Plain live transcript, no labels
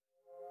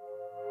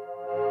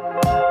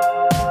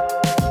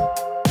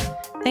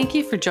Thank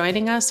you for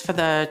joining us for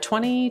the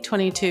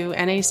 2022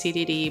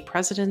 NACDD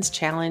President's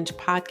Challenge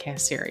podcast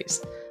series.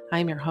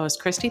 I'm your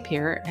host, Kristi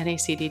Pier,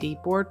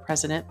 NACDD Board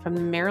President from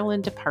the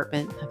Maryland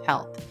Department of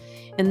Health.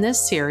 In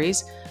this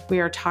series, we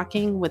are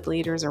talking with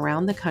leaders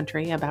around the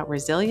country about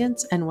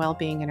resilience and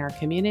well-being in our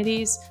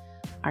communities,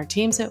 our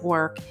teams at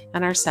work,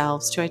 and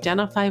ourselves to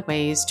identify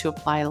ways to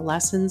apply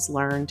lessons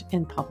learned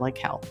in public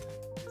health.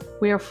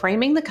 We are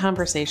framing the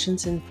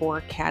conversations in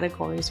 4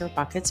 categories or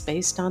buckets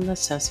based on the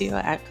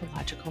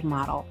socioecological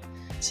model: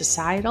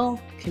 societal,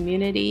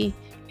 community,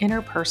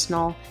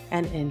 interpersonal,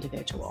 and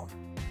individual.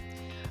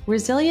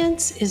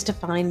 Resilience is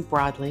defined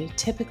broadly,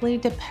 typically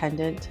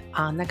dependent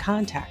on the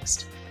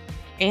context.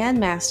 Anne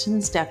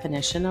Maston's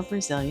definition of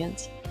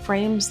resilience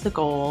frames the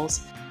goals,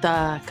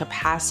 the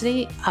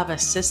capacity of a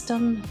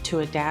system to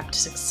adapt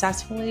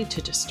successfully to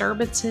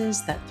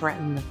disturbances that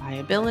threaten the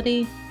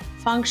viability,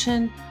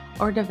 function,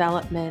 or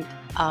development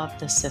of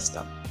the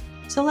system.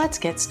 So let's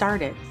get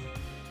started.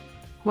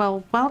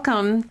 Well,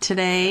 welcome.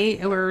 Today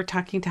we're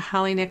talking to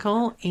Holly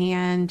Nickel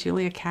and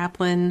Julia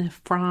Caplan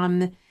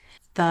from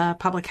the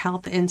Public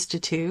Health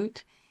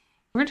Institute.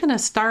 We're going to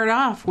start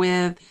off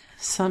with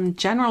some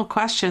general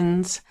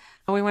questions.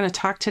 We want to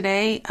talk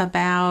today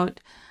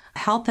about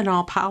health in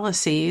all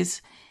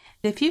policies.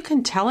 If you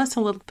can tell us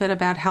a little bit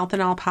about health in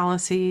all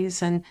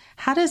policies and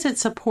how does it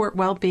support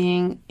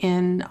well-being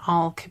in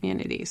all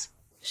communities?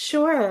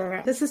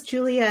 Sure. This is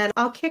Julia, and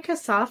I'll kick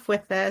us off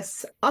with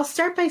this. I'll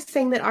start by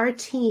saying that our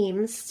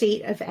team,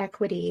 State of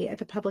Equity at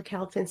the Public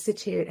Health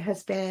Institute,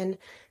 has been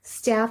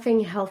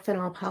staffing health and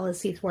all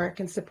policies work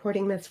and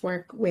supporting this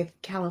work with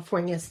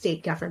California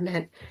state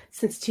government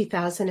since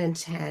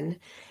 2010.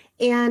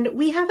 And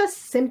we have a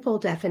simple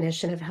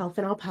definition of health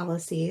and all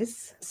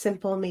policies,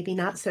 simple, maybe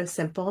not so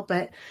simple,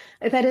 but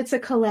that it's a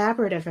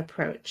collaborative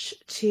approach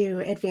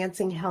to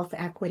advancing health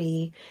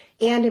equity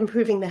and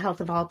improving the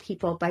health of all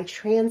people by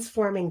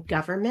transforming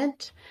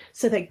government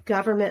so that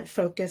government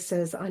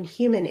focuses on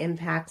human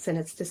impacts in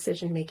its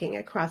decision-making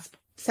across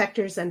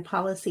sectors and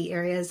policy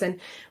areas. And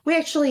we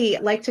actually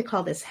like to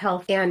call this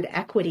health and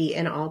equity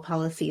in all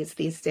policies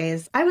these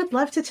days. I would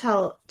love to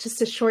tell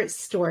just a short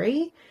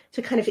story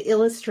to kind of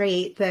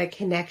illustrate the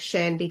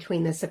connection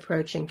between this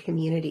approach and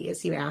community,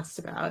 as you asked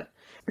about.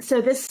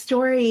 So this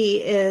story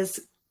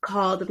is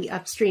called the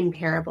upstream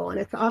parable, and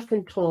it's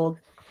often told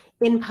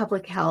in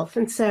public health.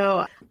 And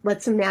so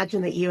let's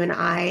imagine that you and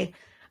I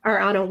are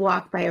on a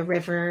walk by a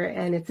river,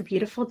 and it's a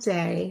beautiful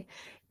day.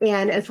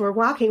 And as we're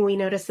walking, we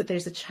notice that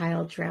there's a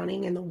child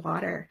drowning in the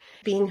water.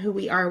 Being who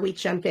we are, we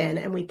jump in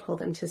and we pull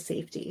them to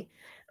safety.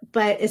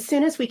 But as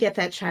soon as we get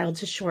that child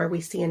to shore,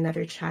 we see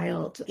another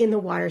child in the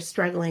water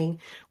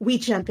struggling. We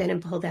jump in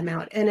and pull them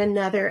out, and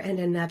another and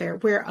another.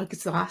 We're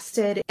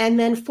exhausted. And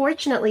then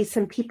fortunately,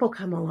 some people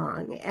come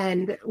along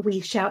and we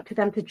shout to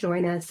them to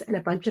join us, and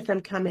a bunch of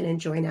them come in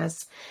and join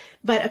us.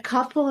 But a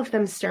couple of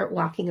them start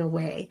walking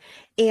away,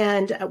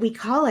 and we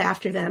call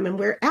after them, and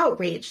we're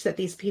outraged that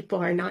these people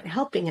are not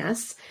helping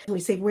us. And we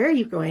say, "Where are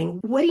you going?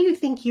 What do you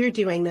think you're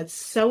doing that's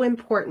so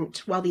important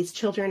while these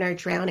children are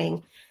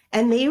drowning?"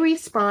 And they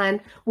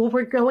respond, "Well,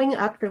 we're going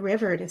up the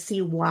river to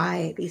see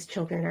why these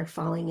children are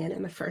falling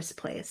in the first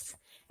place."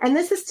 And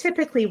this is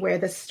typically where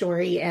the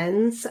story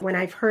ends when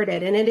I've heard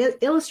it. And it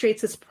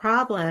illustrates this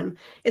problem.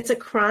 It's a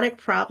chronic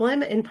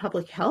problem in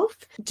public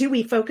health. Do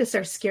we focus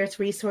our scarce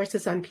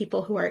resources on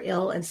people who are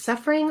ill and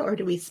suffering, or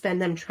do we spend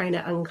them trying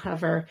to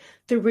uncover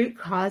the root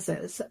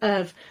causes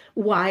of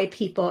why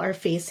people are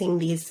facing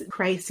these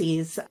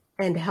crises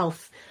and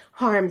health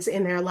harms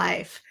in their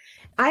life?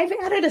 I've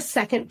added a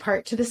second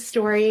part to the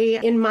story.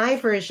 In my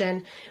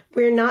version,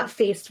 we're not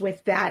faced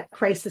with that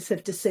crisis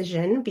of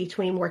decision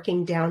between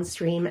working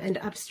downstream and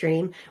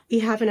upstream. We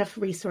have enough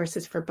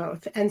resources for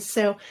both. And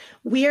so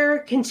we're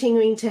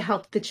continuing to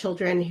help the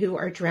children who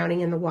are drowning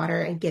in the water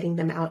and getting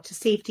them out to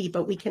safety,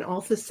 but we can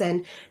also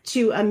send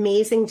 2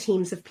 amazing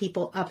teams of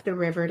people up the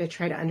river to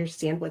try to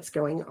understand what's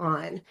going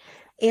on.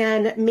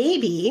 And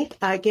maybe,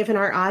 given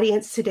our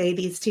audience today,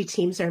 these 2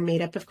 teams are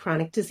made up of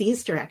chronic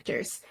disease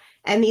directors.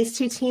 And these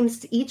 2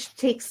 teams each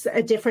takes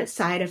a different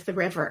side of the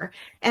river.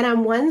 And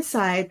on one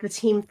side, the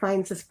team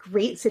finds this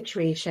great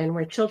situation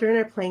where children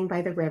are playing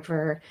by the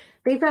river.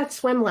 They've got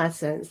swim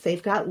lessons.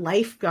 They've got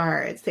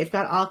lifeguards. They've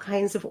got all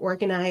kinds of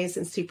organized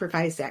and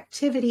supervised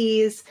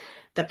activities.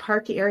 The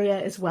park area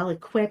is well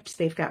equipped.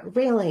 They've got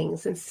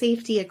railings and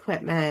safety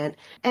equipment,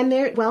 and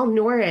they're well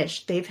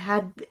nourished. They've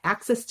had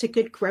access to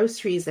good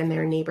groceries in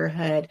their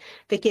neighborhood.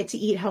 They get to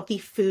eat healthy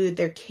food.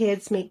 Their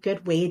kids make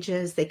good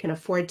wages. They can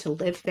afford to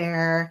live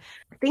there.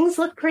 Things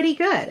look pretty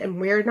good, and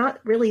we're not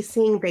really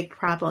seeing big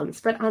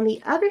problems. But on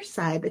the other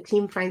side, the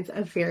team finds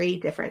a very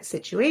different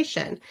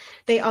situation.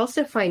 They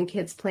also find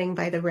kids playing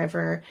by the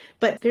river,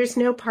 but there's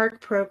no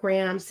park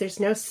programs. There's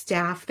no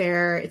staff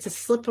there. It's a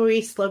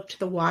slippery slope to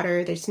the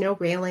water. There's no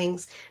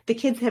railings. The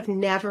kids have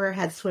never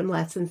had swim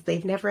lessons.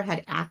 They've never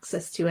had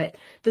access to it.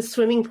 The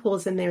swimming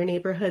pools in their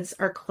neighborhoods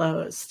are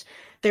closed.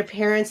 Their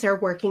parents are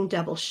working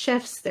double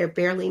shifts. They're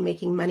barely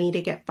making money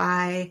to get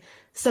by.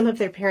 Some of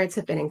their parents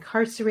have been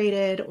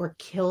incarcerated or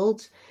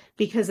killed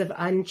because of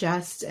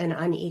unjust and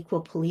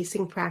unequal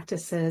policing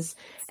practices.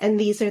 And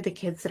these are the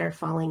kids that are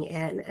falling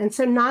in. And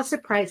so not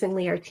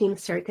surprisingly, our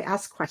teams start to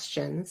ask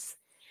questions.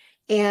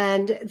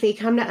 And they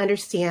come to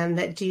understand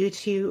that due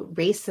to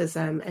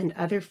racism and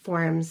other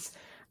forms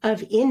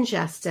of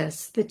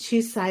injustice, the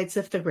two sides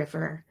of the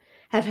river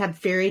have had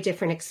very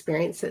different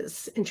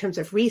experiences in terms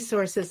of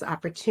resources,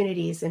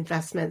 opportunities,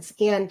 investments,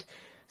 and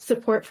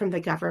support from the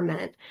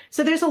government.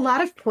 So there's a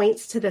lot of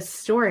points to this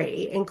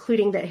story,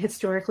 including that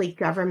historically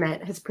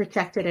government has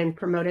protected and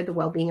promoted the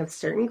well-being of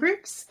certain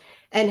groups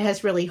and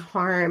has really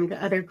harmed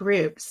other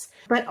groups.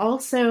 But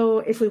also,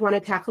 if we want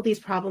to tackle these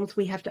problems,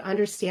 we have to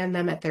understand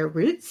them at their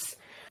roots.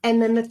 And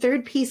then the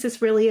third piece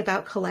is really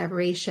about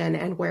collaboration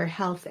and where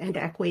health and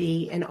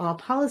equity in all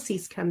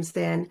policies comes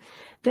in,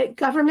 that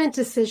government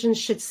decisions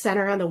should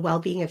center on the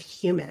well-being of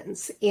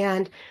humans.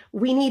 And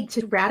we need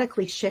to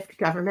radically shift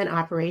government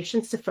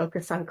operations to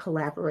focus on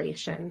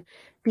collaboration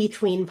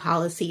between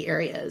policy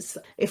areas.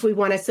 If we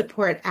want to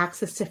support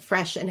access to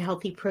fresh and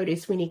healthy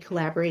produce, we need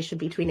collaboration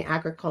between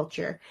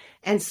agriculture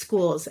and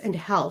schools and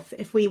health.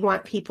 If we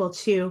want people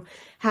to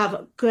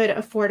have good,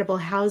 affordable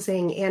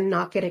housing and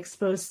not get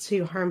exposed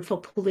to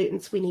harmful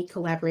pollutants, we need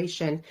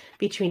collaboration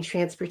between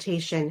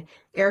transportation,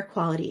 air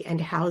quality,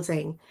 and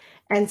housing,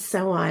 and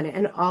so on.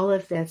 And all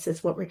of this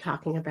is what we're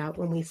talking about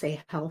when we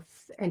say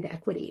health and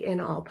equity in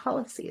all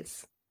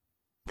policies.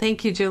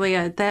 Thank you,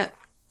 Julia. That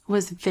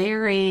was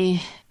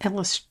very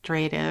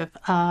illustrative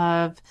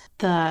of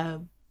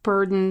the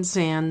burdens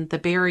and the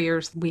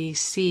barriers we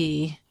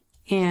see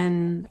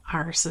in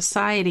our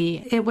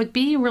society. It would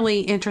be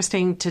really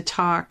interesting to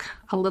talk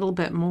a little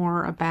bit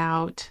more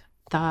about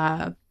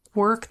the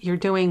work you're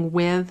doing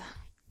with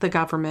the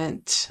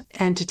government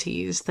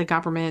entities, the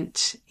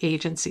government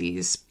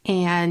agencies.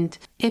 And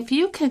if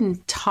you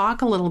can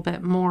talk a little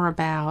bit more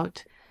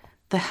about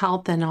the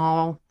health in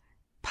all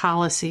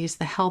policies,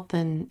 the health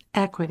and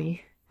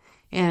equity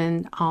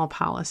in all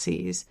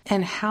policies,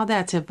 and how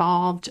that's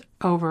evolved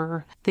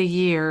over the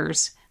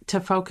years to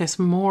focus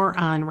more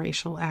on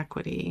racial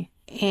equity.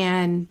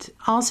 And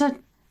also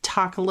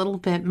talk a little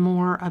bit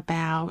more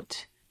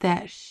about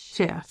that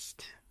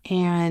shift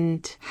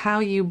and how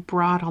you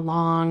brought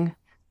along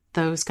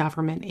those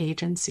government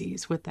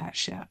agencies with that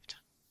shift.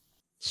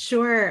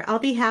 Sure. I'll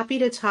be happy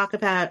to talk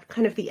about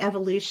kind of the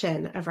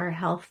evolution of our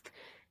health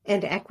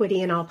and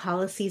equity in all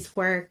policies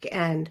work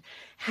and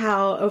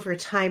how over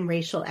time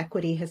racial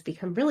equity has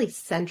become really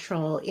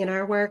central in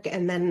our work.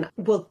 And then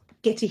we'll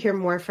get to hear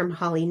more from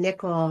Holly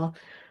Nickel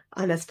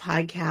on this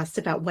podcast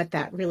about what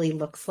that really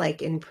looks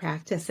like in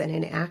practice and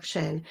in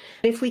action.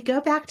 If we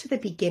go back to the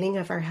beginning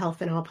of our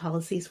health and all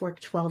policies work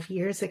 12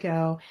 years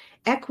ago,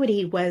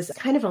 equity was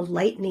kind of a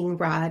lightning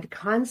rod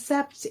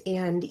concept.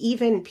 And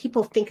even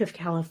people think of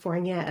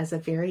California as a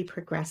very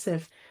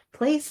progressive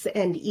place.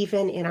 And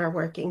even in our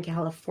work in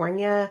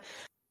California,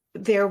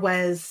 there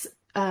was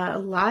a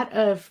lot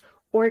of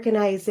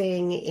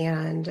organizing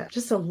and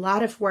just a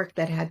lot of work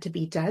that had to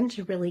be done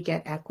to really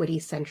get equity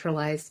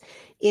centralized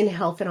in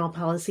health and all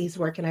policies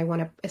work. And I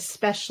want to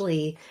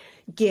especially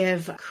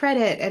give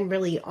credit and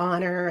really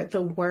honor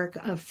the work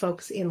of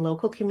folks in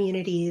local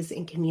communities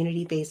and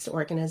community-based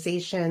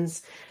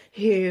organizations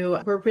who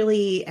were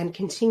really and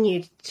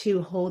continued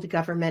to hold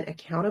government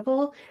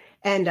accountable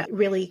and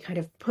really kind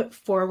of put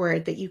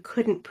forward that you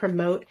couldn't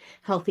promote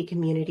healthy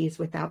communities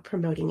without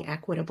promoting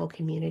equitable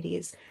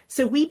communities.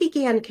 So we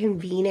began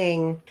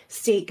convening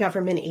state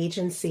government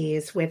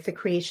agencies with the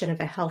creation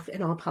of a Health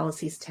in All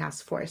Policies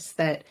Task Force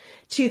that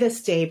to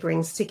this day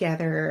brings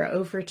together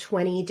over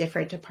 20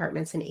 different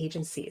departments and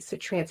agencies. So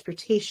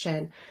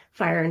transportation,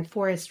 fire and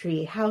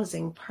forestry,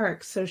 housing,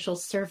 parks, social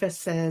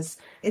services.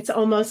 It's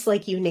almost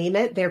like you name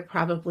it, they're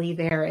probably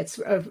there. It's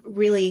a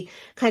really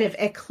kind of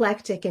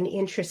eclectic and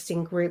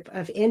interesting group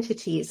of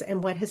entities.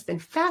 And what has been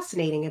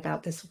fascinating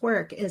about this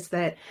work is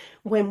that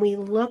when we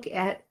look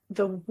at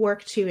the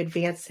work to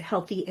advance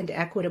healthy and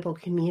equitable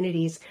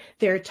communities,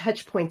 there are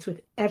touch points with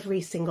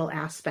every single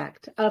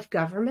aspect of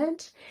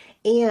government,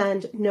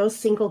 and no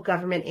single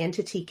government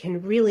entity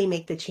can really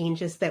make the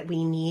changes that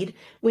we need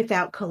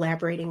without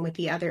collaborating with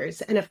the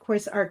others. And of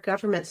course, our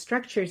government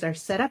structures are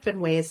set up in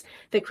ways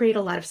that create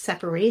a lot of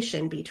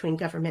separation between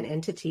government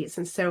entities.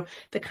 And so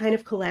the kind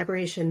of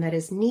collaboration that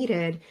is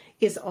needed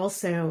is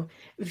also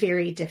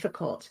very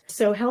difficult.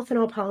 So Health in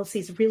All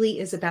Policies really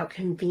is about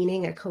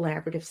convening a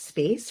collaborative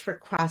space for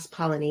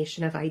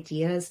cross-pollination of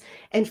ideas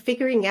and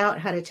figuring out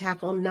how to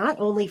tackle not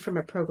only from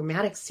a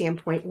programmatic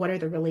standpoint, what are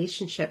the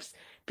relationships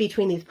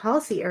between these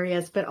policy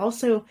areas, but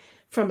also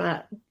from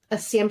a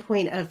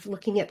standpoint of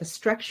looking at the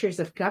structures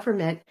of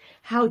government.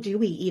 How do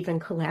we even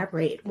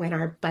collaborate when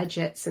our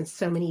budgets and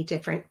so many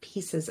different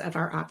pieces of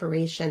our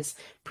operations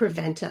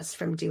prevent us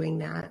from doing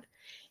that?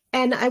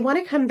 And I want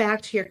to come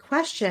back to your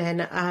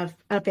question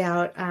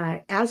about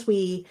as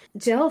we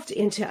delved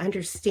into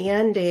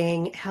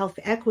understanding health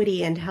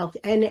equity and health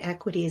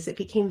inequities, it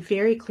became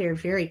very clear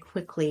very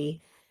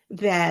quickly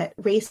that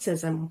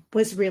racism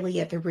was really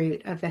at the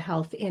root of the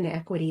health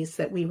inequities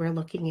that we were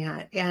looking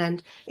at.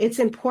 And it's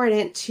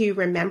important to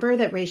remember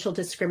that racial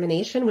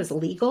discrimination was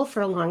legal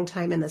for a long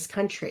time in this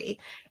country.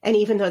 And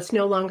even though it's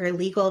no longer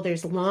legal,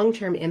 there's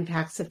long-term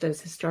impacts of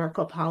those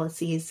historical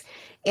policies.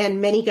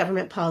 And many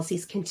government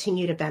policies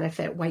continue to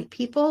benefit white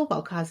people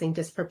while causing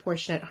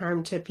disproportionate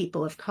harm to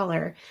people of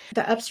color.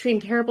 The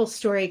Upstream Parable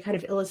story kind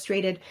of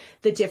illustrated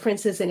the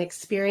differences in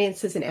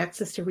experiences and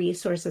access to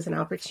resources and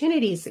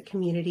opportunities that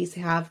communities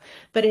have.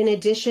 But in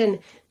addition,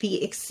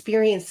 the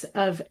experience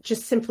of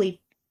just simply,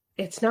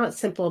 it's not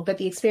simple, but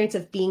the experience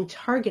of being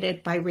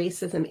targeted by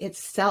racism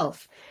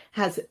itself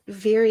has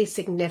very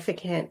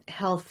significant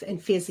health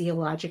and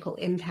physiological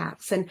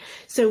impacts. And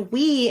so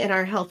we in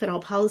our health and all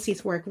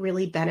policies work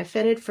really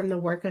benefited from the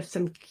work of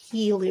some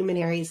key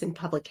luminaries in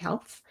public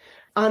health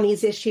on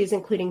these issues,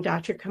 including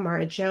Dr.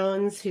 Kamara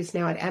Jones, who's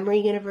now at Emory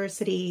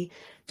University,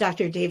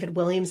 Dr. David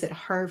Williams at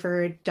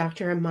Harvard,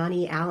 Dr.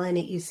 Amani Allen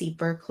at UC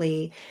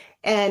Berkeley.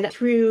 And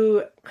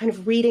through kind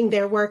of reading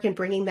their work and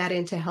bringing that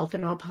into health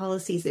and all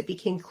policies, it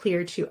became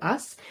clear to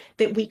us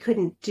that we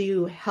couldn't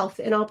do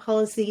health in all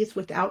policies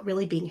without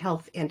really being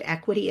health and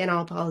equity in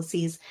all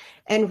policies,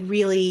 and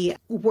really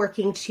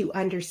working to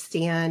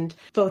understand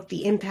both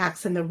the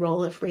impacts and the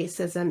role of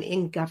racism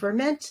in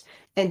government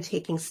and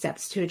taking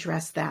steps to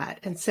address that.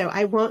 And so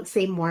I won't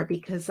say more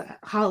because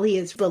Holly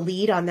is the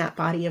lead on that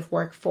body of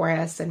work for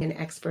us and an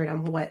expert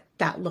on what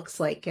that looks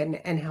like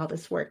and how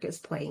this work is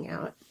playing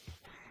out.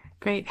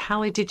 Great.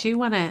 Holly, did you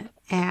want to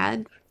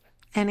add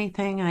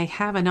anything? I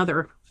have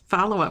another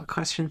follow-up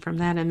question from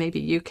that, and maybe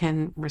you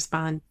can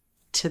respond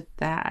to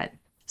that.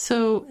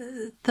 So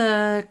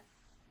the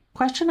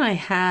question I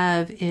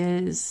have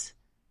is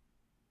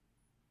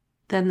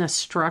then the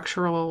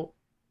structural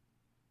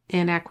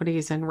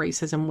inequities and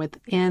racism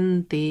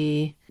within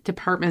the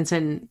departments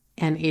and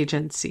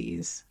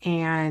agencies,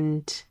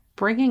 and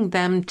bringing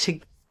them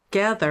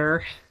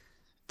together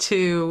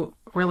to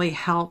really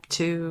help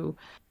to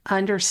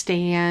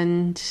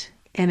understand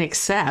and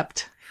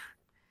accept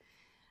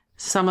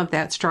some of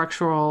that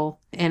structural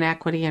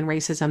inequity and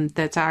racism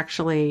that's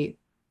actually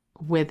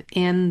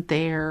within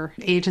their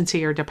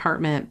agency or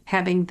department,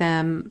 having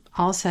them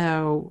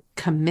also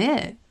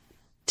commit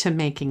to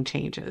making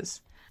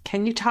changes.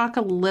 Can you talk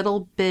a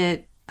little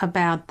bit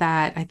about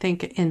that? I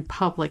think in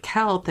public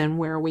health and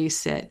where we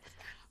sit,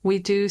 we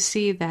do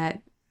see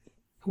that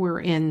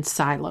we're in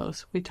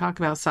silos. We talk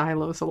about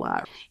silos a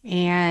lot.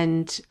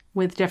 And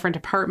with different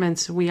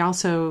departments, we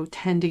also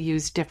tend to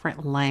use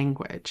different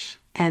language.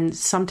 And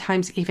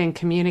sometimes even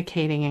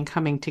communicating and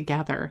coming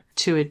together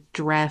to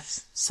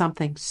address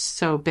something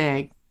so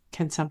big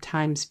can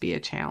sometimes be a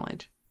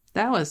challenge.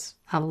 That was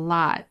a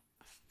lot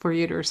for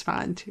you to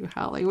respond to,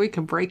 Holly. We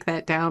can break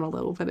that down a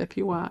little bit if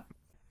you want.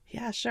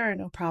 Yeah, sure.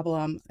 No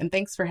problem. And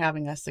thanks for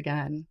having us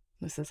again.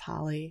 This is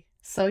Holly.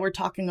 So we're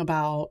talking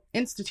about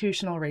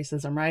institutional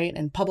racism, right?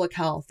 And public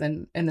health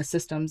and the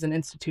systems and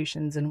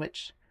institutions in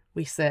which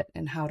we sit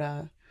and how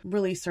to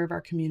really serve our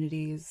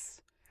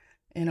communities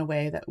in a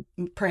way that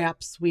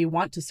perhaps we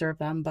want to serve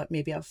them, but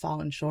maybe have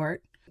fallen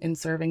short in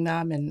serving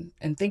them,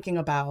 and thinking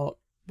about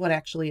what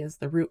actually is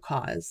the root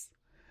cause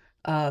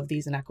of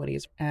these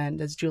inequities. And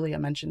as Julia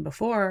mentioned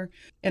before,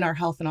 in our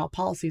health and all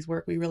policies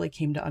work, we really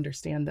came to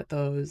understand that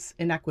those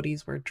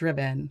inequities were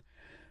driven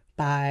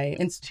by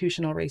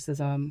institutional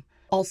racism,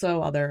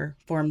 also other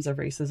forms of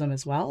racism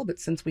as well. But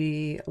since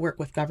we work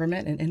with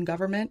government and in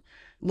government,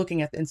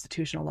 looking at the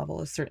institutional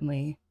level is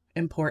certainly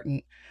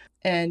important.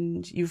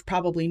 And you've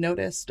probably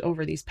noticed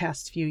over these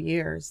past few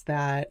years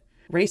that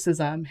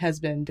racism has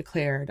been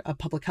declared a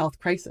public health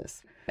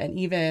crisis. And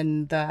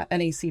even the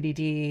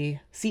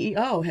NACDD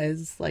CEO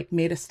has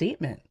made a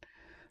statement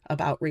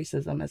about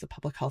racism as a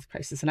public health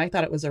crisis. And I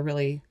thought it was a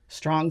really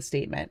strong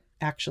statement,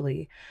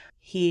 actually.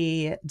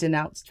 He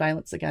denounced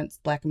violence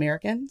against Black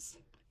Americans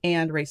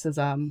and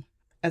racism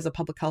as a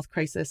public health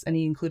crisis, and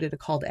he included a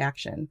call to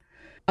action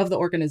of the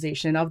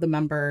organization, of the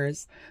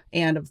members,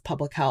 and of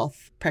public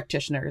health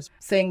practitioners,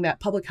 saying that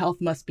public health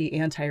must be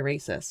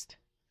anti-racist.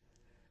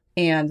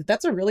 And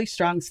that's a really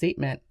strong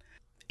statement.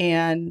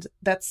 And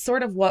that's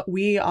sort of what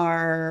we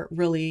are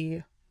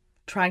really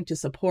trying to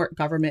support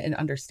government in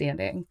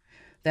understanding,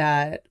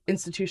 that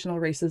institutional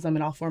racism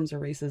and all forms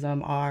of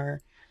racism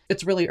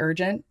it's really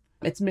urgent.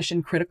 It's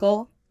mission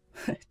critical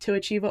to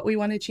achieve what we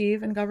want to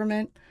achieve in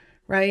government,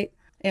 right?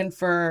 And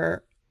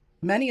for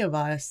many of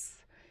us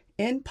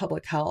in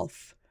public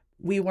health,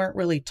 we weren't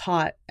really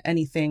taught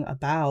anything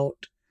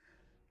about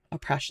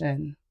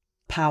oppression,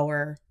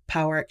 power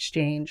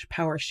exchange,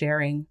 power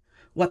sharing,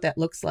 what that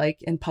looks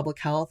like in public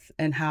health,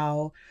 and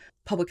how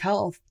public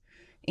health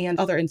and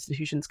other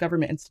institutions,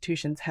 government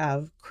institutions,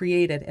 have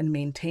created and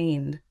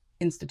maintained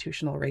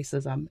institutional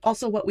racism.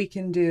 Also, what we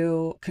can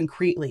do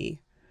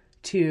concretely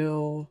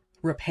to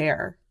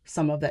repair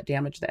some of that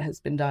damage that has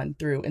been done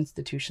through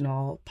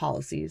institutional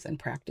policies and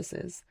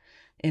practices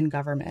in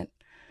government.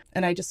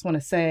 And I just want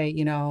to say,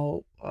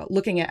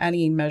 looking at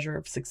any measure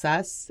of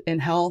success in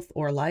health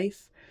or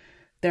life,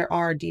 there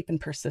are deep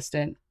and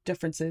persistent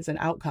differences in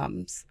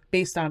outcomes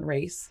based on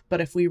race.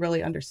 But if we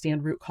really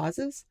understand root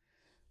causes,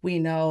 we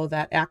know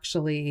that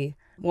actually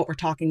what we're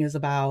talking is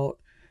about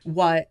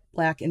what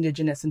Black,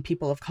 Indigenous, and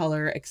people of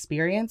color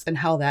experience and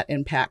how that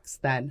impacts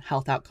then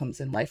health outcomes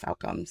and life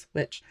outcomes,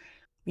 which,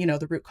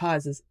 the root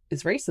cause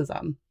is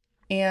racism.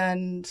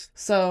 And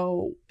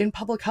so in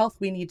public health,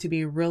 we need to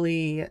be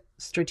really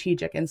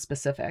strategic and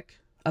specific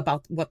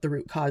about what the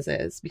root cause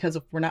is, because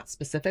if we're not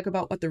specific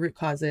about what the root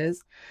cause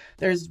is,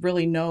 there's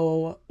really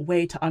no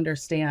way to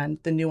understand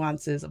the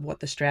nuances of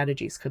what the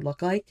strategies could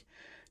look like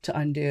to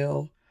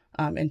undo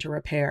and to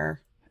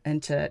repair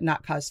and to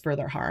not cause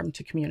further harm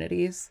to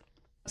communities.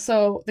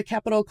 So the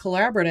Capital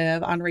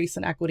Collaborative on Race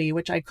and Equity,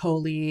 which I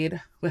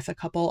co-lead with a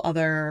couple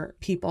other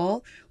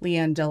people,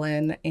 Leanne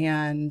Dillon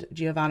and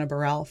Giovanna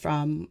Burrell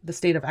from the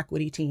State of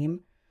Equity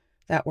team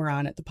that we're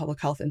on at the Public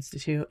Health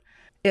Institute.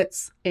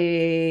 It's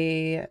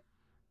a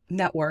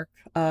network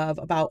of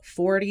about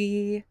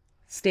 40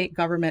 state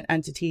government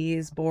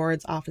entities,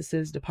 boards,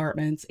 offices,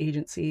 departments,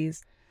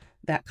 agencies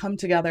that come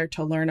together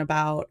to learn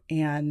about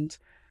and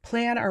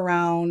plan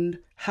around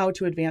how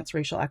to advance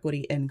racial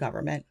equity in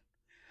government.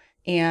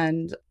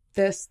 And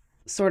this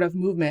sort of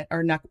movement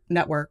or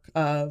network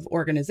of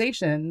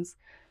organizations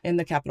in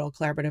the Capital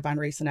Collaborative on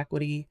Race and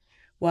Equity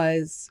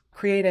was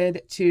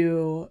created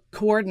to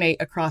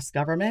coordinate across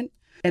government,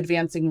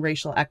 advancing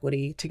racial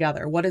equity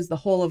together. What does the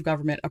whole of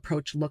government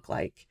approach look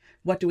like?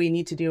 What do we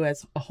need to do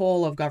as a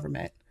whole of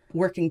government,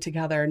 working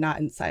together, not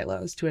in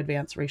silos, to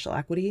advance racial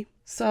equity?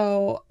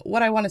 So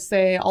what I want to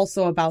say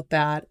also about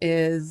that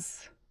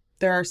is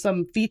there are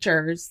some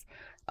features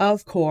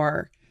of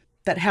CORE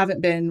that haven't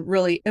been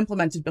really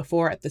implemented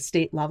before at the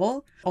state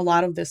level. A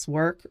lot of this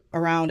work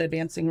around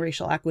advancing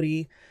racial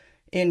equity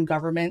in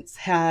governments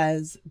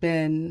has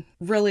been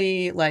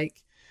really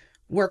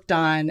worked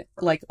on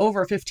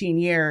over 15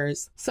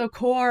 years. So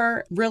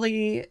CORE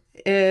really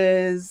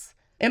is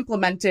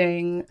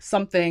implementing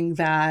something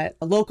that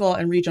local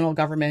and regional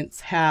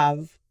governments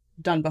have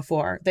done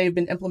before. They've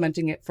been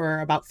implementing it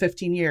for about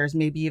 15 years,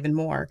 maybe even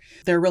more.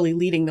 They're really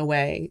leading the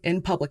way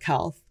in public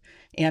health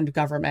and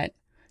government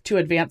to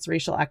advance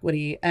racial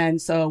equity.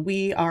 And so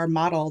we are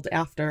modeled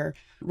after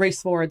Race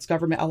Forward's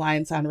Government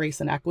Alliance on Race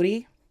and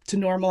Equity to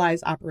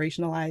normalize,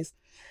 operationalize,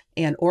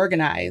 and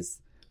organize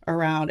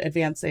around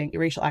advancing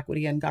racial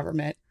equity in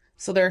government.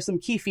 So there are some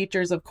key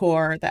features of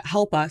CORE that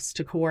help us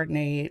to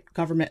coordinate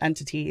government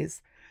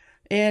entities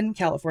in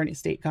California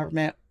state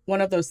government. One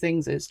of those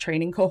things is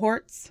training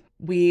cohorts.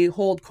 We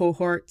hold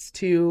cohorts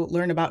to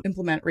learn about,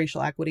 implement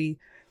racial equity.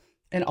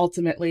 And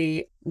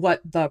ultimately,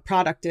 what the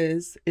product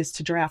is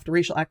to draft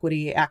racial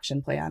equity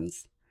action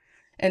plans.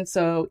 And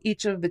so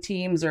each of the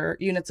teams or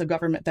units of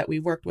government that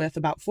we've worked with,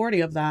 about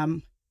 40 of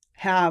them,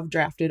 have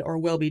drafted or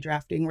will be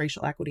drafting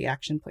racial equity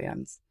action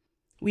plans.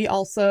 We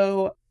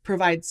also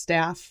provide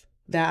staff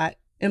that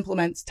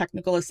implements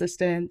technical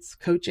assistance,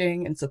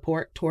 coaching, and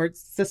support towards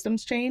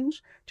systems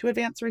change to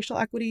advance racial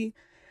equity.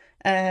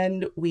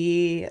 And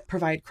we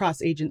provide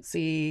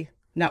cross-agency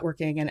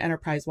networking and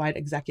enterprise-wide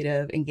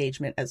executive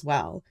engagement as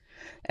well.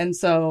 And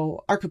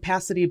so our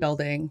capacity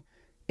building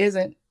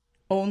isn't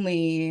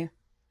only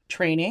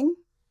training.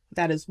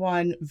 That is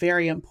one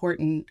very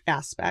important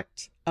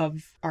aspect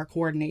of our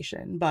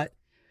coordination. But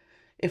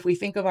if we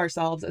think of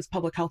ourselves as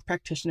public health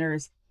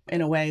practitioners in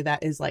a way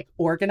that is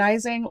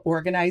organizing,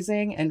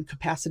 and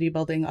capacity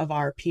building of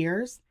our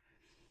peers,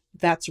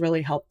 that's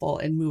really helpful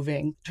in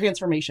moving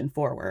transformation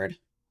forward.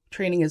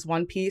 Training is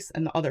one piece,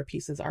 and the other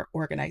pieces are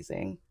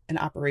organizing and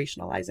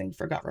operationalizing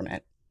for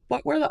government.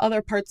 What were the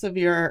other parts of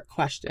your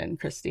question,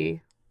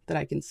 Kristi, that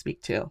I can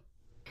speak to?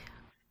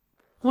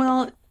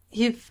 Well,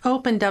 you've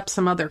opened up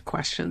some other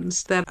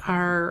questions that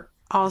are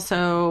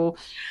also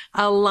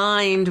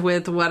aligned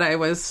with what I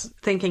was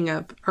thinking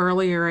of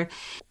earlier.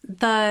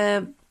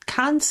 The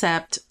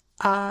concept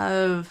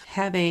of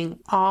having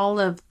all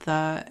of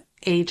the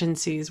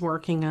agencies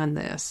working on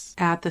this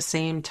at the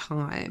same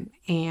time.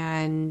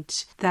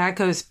 And that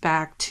goes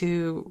back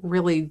to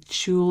really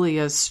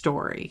Julia's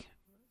story,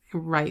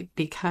 right?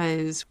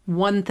 Because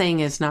one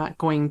thing is not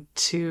going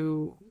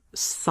to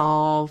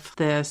solve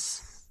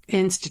this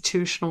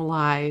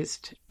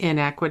institutionalized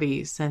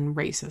inequities and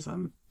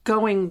racism.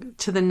 Going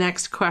to the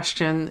next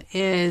question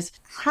is,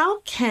 how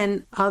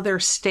can other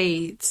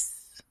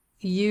states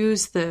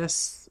use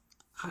this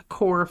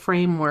CORE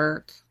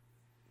framework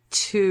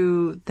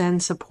to then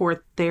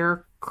support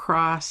their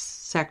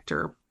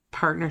cross-sector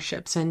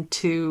partnerships and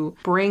to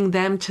bring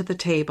them to the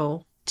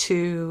table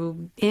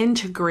to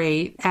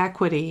integrate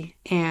equity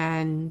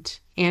and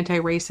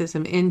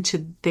anti-racism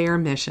into their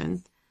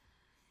mission?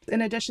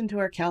 In addition to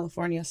our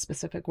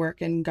California-specific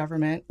work in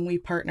government, we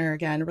partner,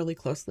 again, really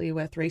closely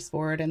with Race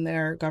Forward and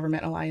their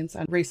Government Alliance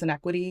on Race and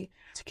Equity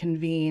to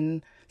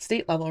convene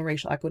state-level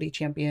racial equity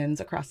champions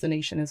across the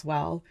nation as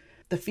well.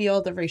 The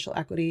field of racial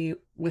equity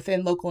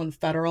within local and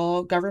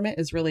federal government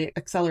is really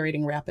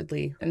accelerating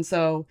rapidly. And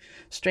so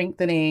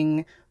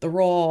strengthening the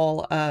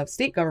role of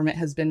state government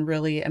has been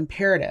really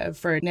imperative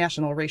for a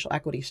national racial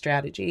equity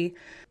strategy.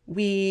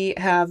 We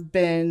have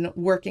been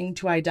working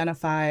to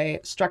identify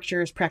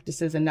structures,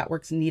 practices, and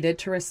networks needed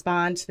to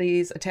respond to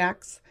these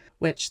attacks,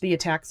 which the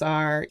attacks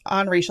are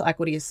on racial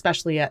equity,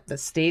 especially at the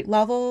state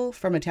level,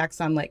 from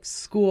attacks on like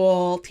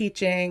school,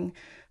 teaching,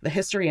 the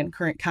history and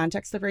current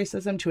context of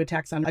racism, to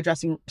attacks on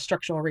addressing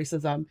structural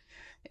racism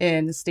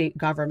in state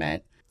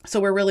government. So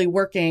we're really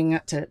working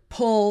to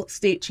pull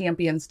state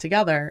champions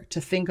together to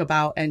think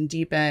about and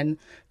deepen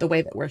the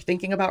way that we're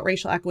thinking about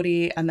racial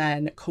equity and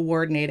then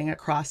coordinating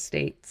across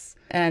states.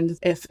 And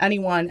if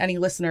anyone, any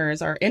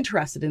listeners are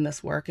interested in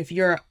this work, if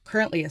you're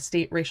currently a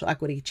state racial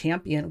equity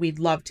champion, we'd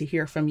love to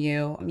hear from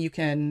you. You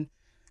can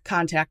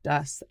contact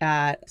us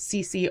at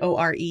CCORE@phi.org,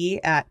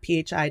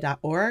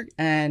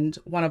 and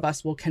one of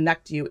us will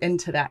connect you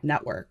into that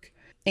network.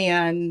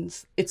 And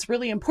it's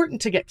really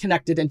important to get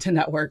connected into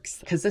networks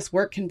because this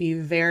work can be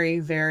very,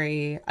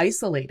 very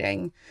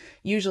isolating.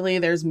 Usually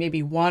there's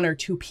maybe one or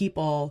two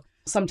people,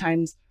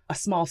 sometimes a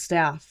small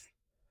staff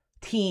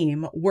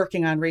team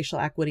working on racial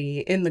equity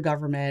in the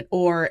government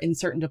or in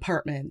certain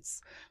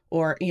departments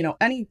or,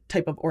 any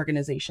type of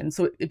organization.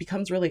 So it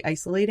becomes really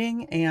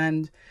isolating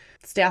and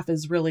staff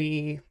is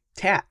really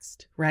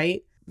taxed,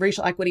 right?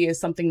 Racial equity is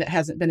something that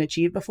hasn't been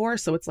achieved before.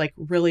 So it's like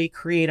really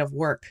creative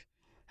work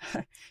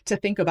to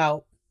think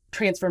about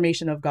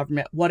transformation of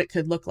government, what it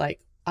could look like,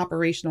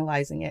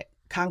 operationalizing it,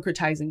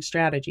 concretizing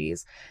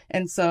strategies.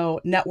 And so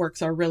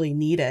networks are really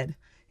needed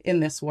in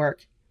this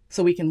work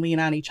so we can lean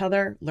on each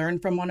other, learn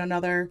from one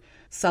another,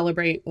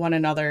 celebrate one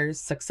another's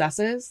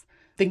successes,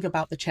 think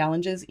about the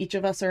challenges each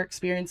of us are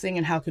experiencing,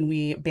 and how can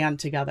we band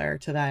together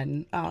to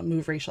then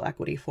move racial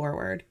equity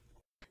forward.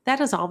 That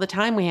is all the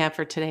time we have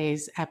for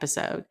today's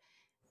episode.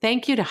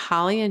 Thank you to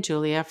Holly and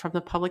Julia from the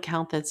Public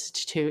Health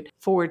Institute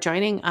for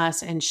joining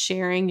us and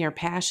sharing your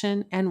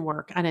passion and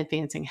work on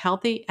advancing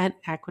healthy and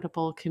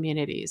equitable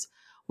communities.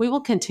 We will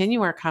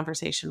continue our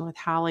conversation with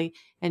Holly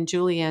and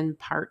Julia in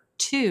part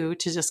 2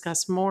 to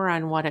discuss more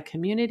on what a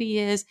community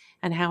is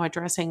and how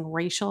addressing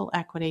racial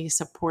equity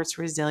supports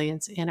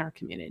resilience in our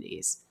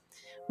communities.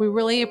 We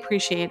really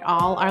appreciate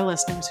all our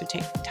listeners who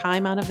take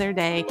time out of their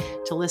day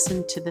to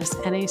listen to this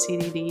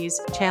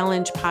NACDD's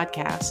Challenge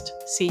podcast.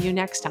 See you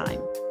next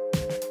time.